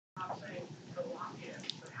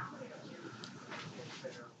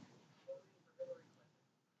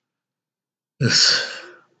This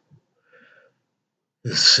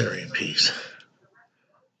Syrian peace,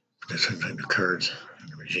 the Kurds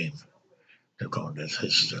and the regime, they're going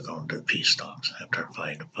to peace talks after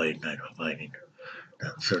fighting, fighting.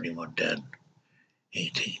 31 dead,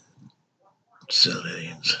 18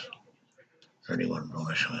 civilians, 31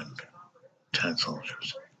 militiamen, 10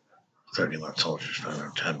 soldiers, 31 soldiers,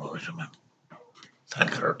 10 militiamen, 10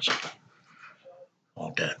 Kurds,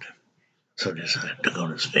 all dead. So they decided to go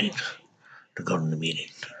to Spain, to go to the meeting,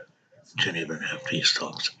 Geneva, and have peace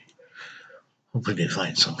talks. Hopefully they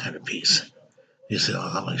find some kind of peace. You see,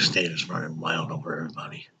 Islamic State is running wild over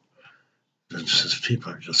everybody.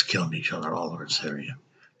 People are just killing each other all over Syria.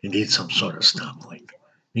 You need some sort of stop point.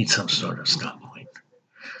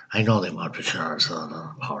 I know they want Bashar al-Assad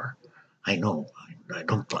out of power. I know. I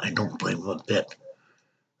don't blame them a bit.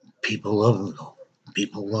 People love him though.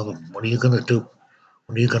 People love him. What are you gonna do?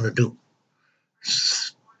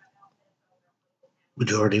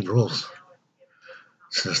 Majority rules.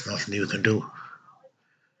 So there's nothing you can do.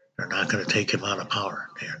 They're not going to take him out of power.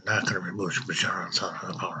 They're not going to remove Bashar al-Assad out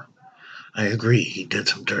of power. I agree. He did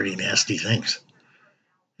some dirty, nasty things.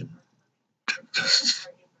 Just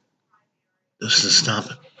to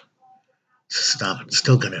stop it.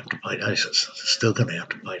 Still going to have to fight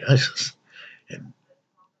ISIS. And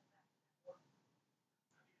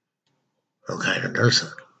Al-Qaeda does it.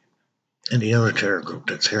 And the other terror group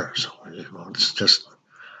that's here. So it's just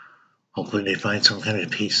hopefully they find some kind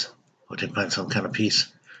of peace.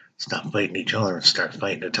 Stop fighting each other and start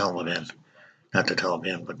fighting the Taliban. Not the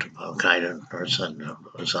Taliban, but the Al-Qaeda and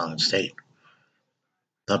Islamic State.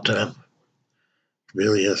 It's up to them. It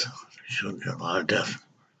really is. A lot of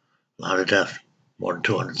death. More than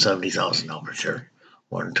 270,000 now for sure.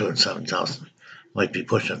 More than 270,000. Might be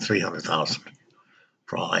pushing 300,000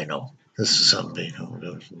 for all I know. This is something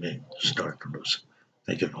we start to lose.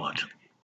 Thank you for watching.